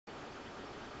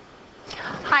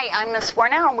Hi, I'm Ms.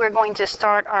 Warnow, and we're going to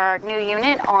start our new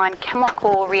unit on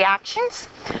chemical reactions.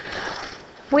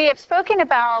 We have spoken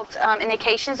about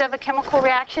indications of a chemical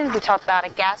reaction. We talked about a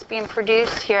gas being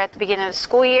produced here at the beginning of the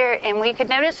school year, and we could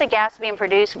notice a gas being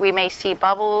produced. We may see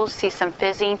bubbles, see some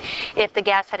fizzing. If the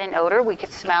gas had an odor, we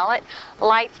could smell it.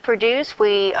 Lights produced.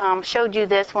 We showed you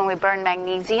this when we burned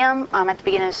magnesium at the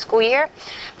beginning of the school year.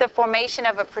 The formation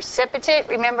of a precipitate.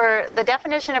 Remember, the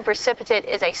definition of precipitate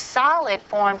is a solid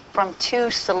formed from two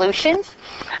solutions.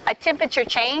 A temperature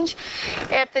change.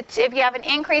 If you have an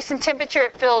increase in temperature,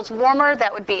 it feels warmer.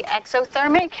 That would be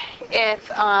exothermic. If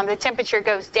the temperature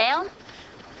goes down,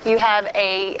 you have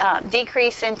a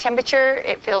decrease in temperature.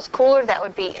 It feels cooler. That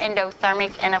would be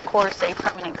endothermic. And of course, a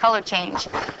permanent color change,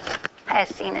 as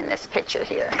seen in this picture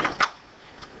here.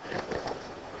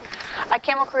 A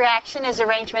chemical reaction is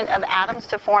arrangement of atoms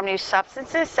to form new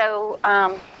substances. So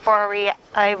for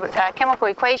a chemical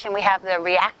equation, we have the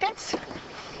reactants.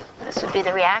 This would be the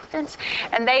reactants,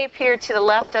 and they appear to the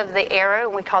left of the arrow,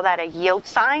 and we call that a yield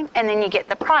sign, and then you get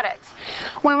the products.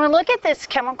 When we look at this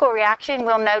chemical reaction,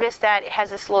 we'll notice that it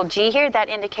has this little G here that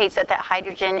indicates that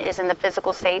hydrogen is in the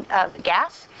physical state of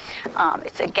gas.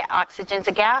 Oxygen's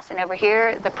a gas, and over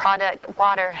here the product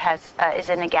water is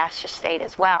in a gaseous state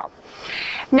as well.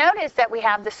 Notice that we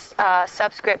have this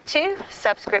subscript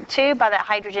 2 by that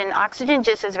hydrogen and oxygen.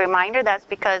 Just as a reminder, that's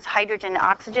because hydrogen and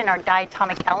oxygen are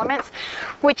diatomic elements,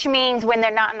 which means when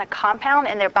they're not in a compound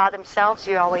and they're by themselves,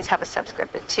 you always have a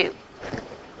subscript of 2.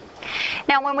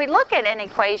 Now when we look at an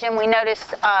equation, we notice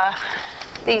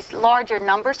these larger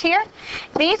numbers here.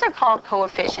 These are called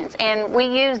coefficients, and we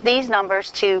use these numbers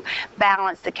to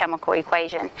balance the chemical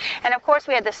equation. And of course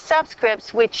we have the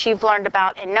subscripts, which you've learned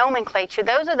about in nomenclature.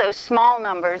 Those are those small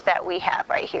numbers that we have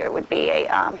right here. Would be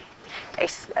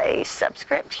a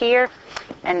subscript here,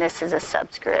 and this is a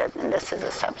subscript, and this is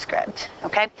a subscript.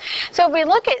 Okay, so if we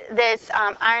look at this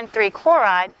iron 3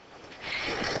 chloride,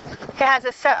 it has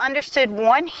a understood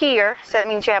 1 here, so that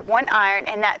means you have 1 iron,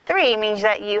 and that 3 means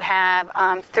that you have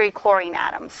 3 chlorine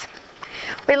atoms.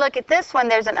 We look at this one,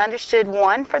 there's an understood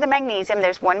 1 for the magnesium,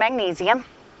 there's 1 magnesium.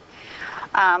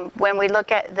 When we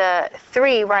look at the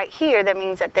 3 right here, that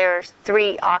means that there's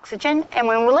 3 oxygen. And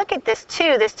when we look at this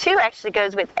 2 actually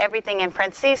goes with everything in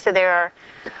parentheses, so there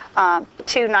are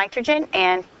 2 nitrogen,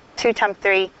 and 2 times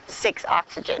 3, 6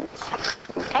 oxygens.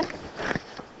 Okay?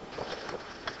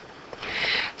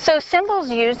 So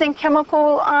symbols used in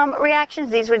chemical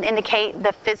reactions, these would indicate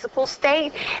the physical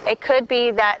state. It could be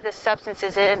that the substance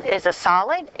is a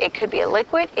solid. It could be a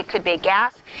liquid. It could be a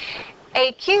gas.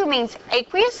 AQ means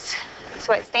aqueous. That's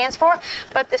what it stands for.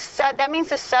 But that means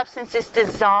the substance is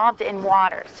dissolved in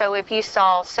water. So if you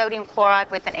saw sodium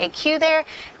chloride with an AQ there,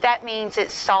 that means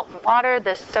it's salt and water.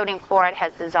 The sodium chloride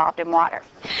has dissolved in water.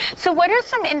 So what are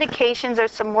some indications or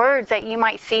some words that you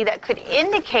might see that could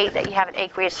indicate that you have an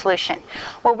aqueous solution?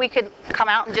 Well, we could come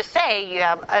out and just say you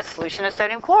have a solution of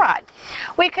sodium chloride.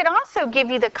 We could also give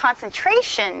you the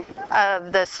concentration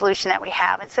of the solution that we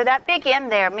have. And so that big M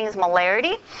there means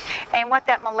molarity. And what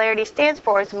that molarity stands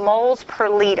for is moles per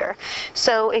liter.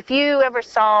 So if you ever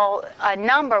saw a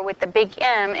number with the big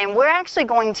M, and we're actually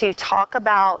going to talk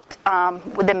about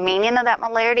the meaning of that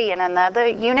molarity in another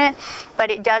unit, but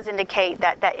it does indicate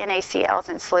that NaCl is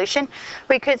in solution.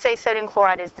 We could say sodium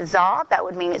chloride is dissolved. That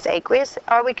would mean it's aqueous.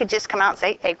 Or we could just come out and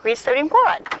say aqueous sodium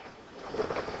chloride.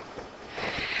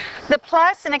 The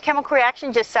plus in a chemical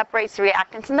reaction just separates the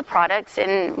reactants and the products.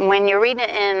 And when you're reading it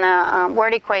in a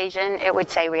word equation, it would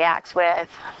say reacts with.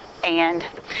 And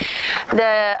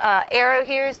the arrow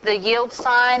here is the yield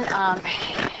sign.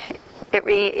 It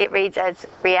reads as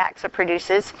reacts or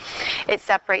produces. It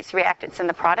separates reactants and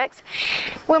the products.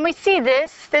 When we see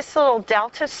this little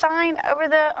delta sign over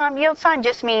the yield sign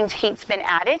just means heat's been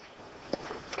added.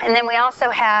 And then we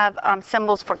also have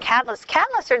symbols for catalysts.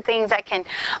 Catalysts are things that can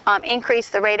increase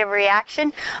the rate of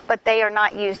reaction, but they are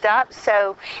not used up.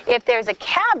 So if there's a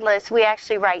catalyst, we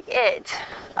actually write it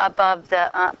above the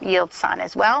yield sign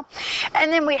as well.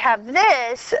 And then we have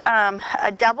this,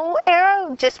 a double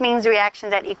arrow just means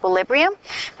reactions at equilibrium.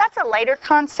 That's a later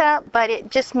concept, but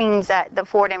it just means that the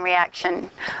forward and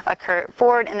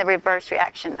the reverse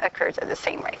reaction occurs at the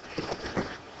same rate.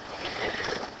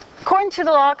 According to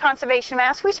the law of conservation of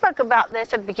mass, we spoke about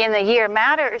this at the beginning of the year.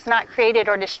 Matter is not created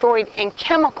or destroyed in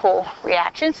chemical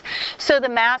reactions, so the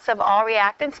mass of all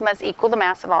reactants must equal the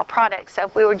mass of all products. So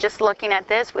if we were just looking at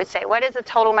this, we'd say, what is the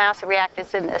total mass of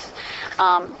reactants in this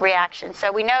reaction?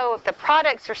 So we know if the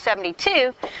products are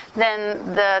 72,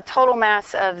 then the total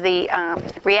mass of the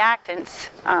reactants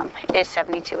is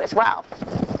 72 as well.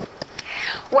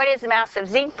 What is the mass of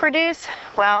zinc produced?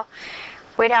 Well,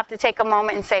 we'd have to take a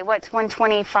moment and say, what's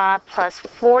 125 plus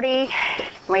 40?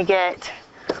 We get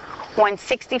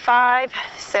 165.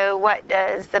 So what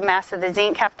does the mass of the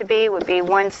zinc have to be? It would be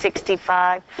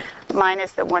 165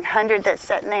 minus the 100 that's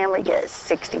sitting there, and we get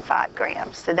 65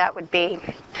 grams. So that would be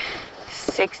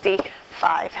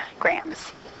 65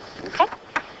 grams. Okay?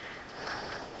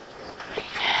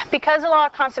 Because the law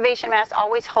of conservation of mass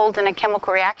always holds in a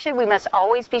chemical reaction, we must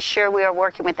always be sure we are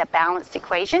working with a balanced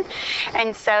equation.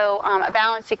 And so a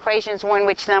balanced equation is one in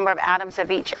which the number of atoms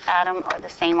of each atom are the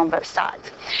same on both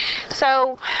sides.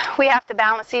 So we have to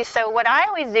balance these. So what I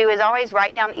always do is always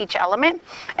write down each element,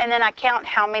 and then I count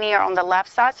how many are on the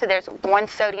left side. So there's one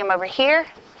sodium over here.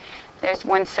 There's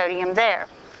one sodium there.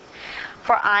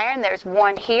 For iron, there's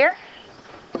one here,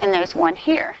 and there's one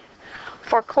here.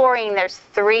 For chlorine, there's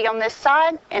 3 on this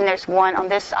side, and there's 1 on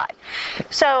this side.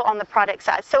 So on the product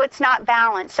side. So it's not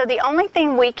balanced. So the only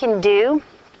thing we can do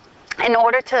in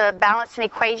order to balance an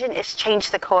equation is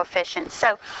change the coefficients.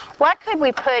 So what could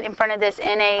we put in front of this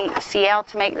NaCl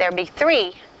to make there be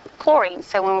 3 chlorine?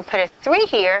 So when we put a 3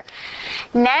 here,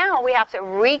 now we have to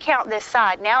recount this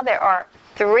side. Now there are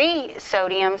 3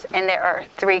 sodiums and there are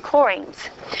 3 chlorines.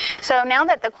 So now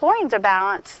that the chlorines are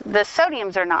balanced, the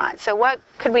sodiums are not. So what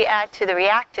could we add to the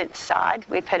reactant side?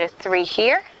 We put a 3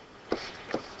 here,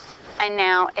 and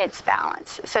now it's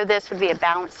balanced. So this would be a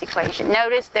balanced equation.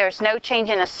 Notice there's no change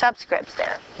in the subscripts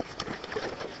there.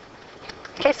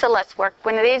 Okay, so let's work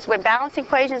one of these. With balanced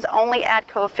equations, only add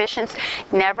coefficients,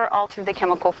 never alter the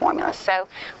chemical formula. So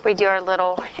we do our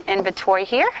little inventory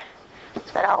here.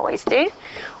 That's what I always do.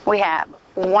 We have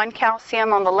 1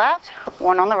 calcium on the left,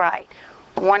 1 on the right.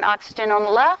 1 oxygen on the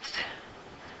left,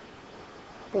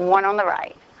 1 on the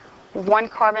right. 1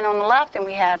 carbon on the left, and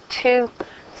we have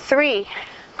 3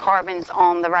 carbons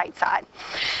on the right side.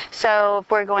 So if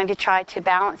we're going to try to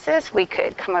balance this, we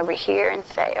could come over here and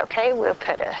say, okay, we'll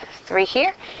put a 3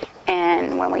 here.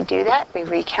 And when we do that, we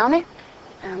recount it.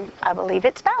 I believe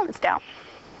it's balanced now.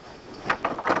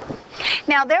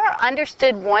 Now, there are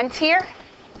understood ones here.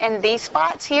 In these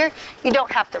spots here, you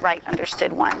don't have to write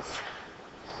understood ones.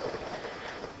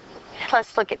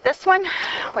 Let's look at this one.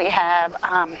 We have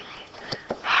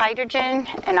hydrogen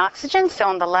and oxygen. So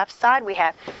on the left side, we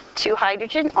have 2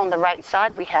 hydrogen. On the right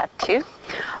side, we have 2.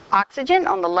 Oxygen,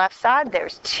 on the left side,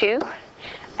 there's 2.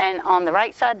 And on the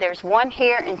right side, there's 1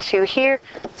 here and 2 here.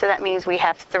 So that means we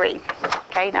have 3.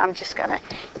 Okay, now I'm just going to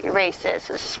erase this.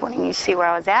 This is wanting you to see where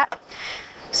I was at.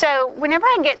 So whenever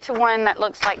I get to one that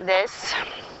looks like this,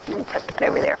 let me put that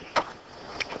over there.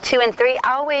 2 and 3,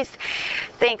 I always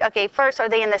think, okay, first, are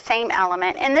they in the same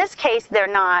element? In this case, they're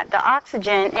not. The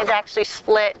oxygen is actually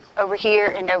split over here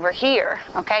and over here,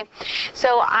 okay?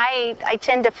 So I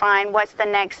tend to find what's the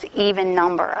next even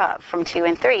number up from 2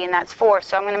 and 3, and that's 4.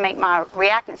 So I'm going to make my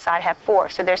reactant side have 4.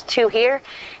 So there's 2 here.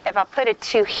 If I put a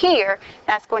 2 here,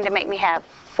 that's going to make me have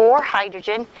 4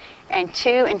 hydrogen, and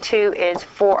 2 is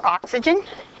 4 oxygen.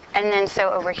 And then so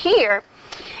over here,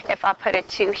 if I put a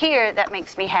 2 here, that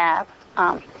makes me have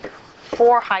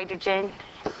 4 hydrogen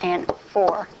and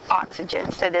 4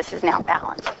 oxygen. So this is now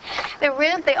balanced.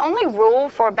 The only rule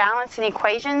for balancing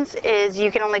equations is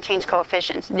you can only change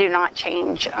coefficients. Do not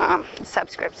change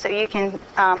subscripts. So you can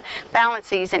balance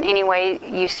these in any way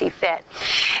you see fit.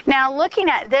 Now looking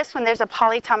at this one, there's a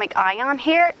polyatomic ion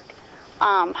here,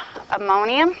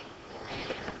 ammonium.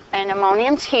 And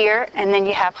ammonium's here, and then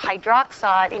you have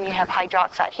hydroxide, and you have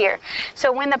hydroxide here. So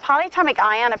when the polyatomic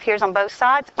ion appears on both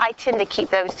sides, I tend to keep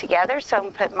those together. So I'm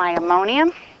going to put my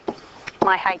ammonium,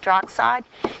 my hydroxide,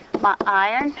 my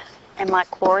iron, and my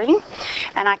chlorine,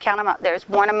 and I count them up. There's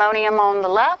 1 ammonium on the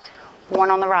left,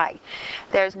 1 on the right.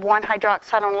 There's 1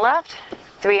 hydroxide on the left,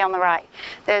 3 on the right.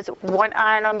 There's 1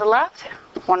 iron on the left,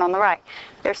 1 on the right.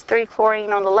 There's 3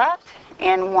 chlorine on the left,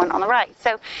 and 1 on the right.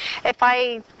 So if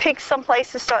I pick some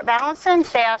place to start balancing,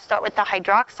 say I start with the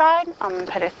hydroxide, I'm going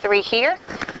to put a 3 here.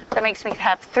 That makes me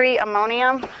have 3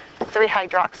 ammonium, 3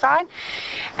 hydroxide.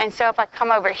 And so if I come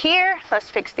over here,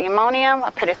 let's fix the ammonium. I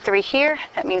put a 3 here.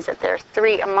 That means that there's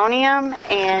 3 ammonium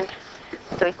and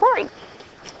 3 chlorine.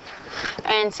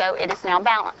 And so it is now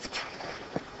balanced.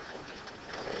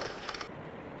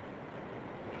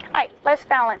 All right, let's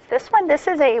balance this one. This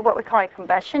is what we call a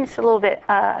combustion. It's a little bit,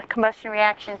 combustion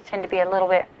reactions tend to be a little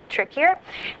bit trickier.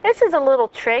 This is a little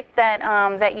trick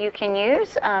that you can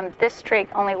use. This trick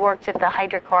only works if the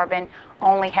hydrocarbon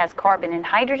only has carbon and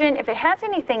hydrogen. If it has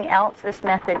anything else, this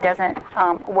method doesn't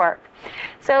work.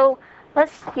 So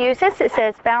let's use this. It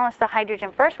says balance the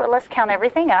hydrogen first, but let's count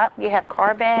everything up. You have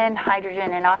carbon,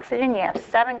 hydrogen, and oxygen. You have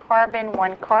 7 carbon,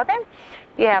 1 carbon.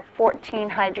 You have 14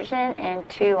 hydrogen and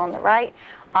 2 on the right.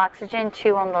 oxygen,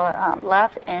 2 on the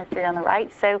left and 3 on the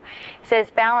right. So it says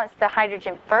balance the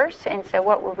hydrogen first, and so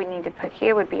what would we need to put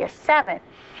here would be a 7.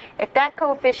 If that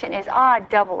coefficient is odd,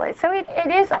 double it. So it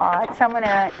is odd, so I'm going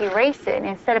to erase it. And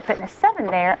instead of putting a 7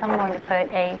 there, I'm going to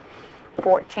put a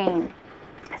 14.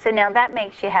 So now that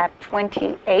makes you have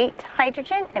 28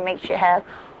 hydrogen. It makes you have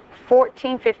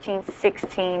 14, 15,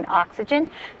 16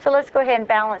 oxygen. So let's go ahead and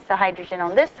balance the hydrogen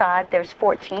on this side. There's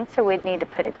 14, so we'd need to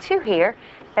put a 2 here.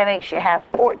 That makes you have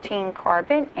 14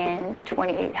 carbon and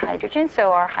 28 hydrogen.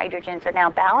 So our hydrogens are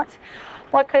now balanced.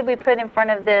 What could we put in front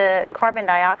of the carbon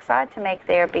dioxide to make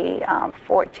there be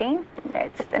 14?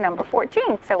 That's the number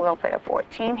 14, so we'll put a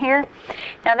 14 here.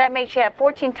 Now that makes you have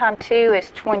 14 times 2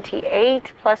 is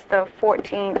 28, plus the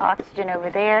 14 oxygen over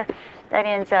there. That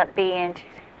ends up being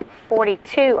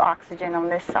 42 oxygen on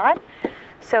this side.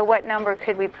 So what number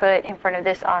could we put in front of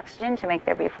this oxygen to make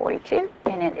there be 42?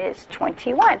 And it is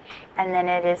 21, and then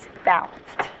it is balanced.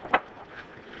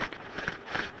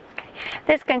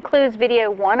 This concludes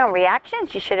video 1 on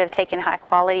reactions. You should have taken high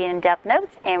quality and in-depth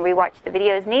notes and rewatched the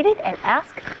videos needed and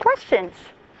ask questions.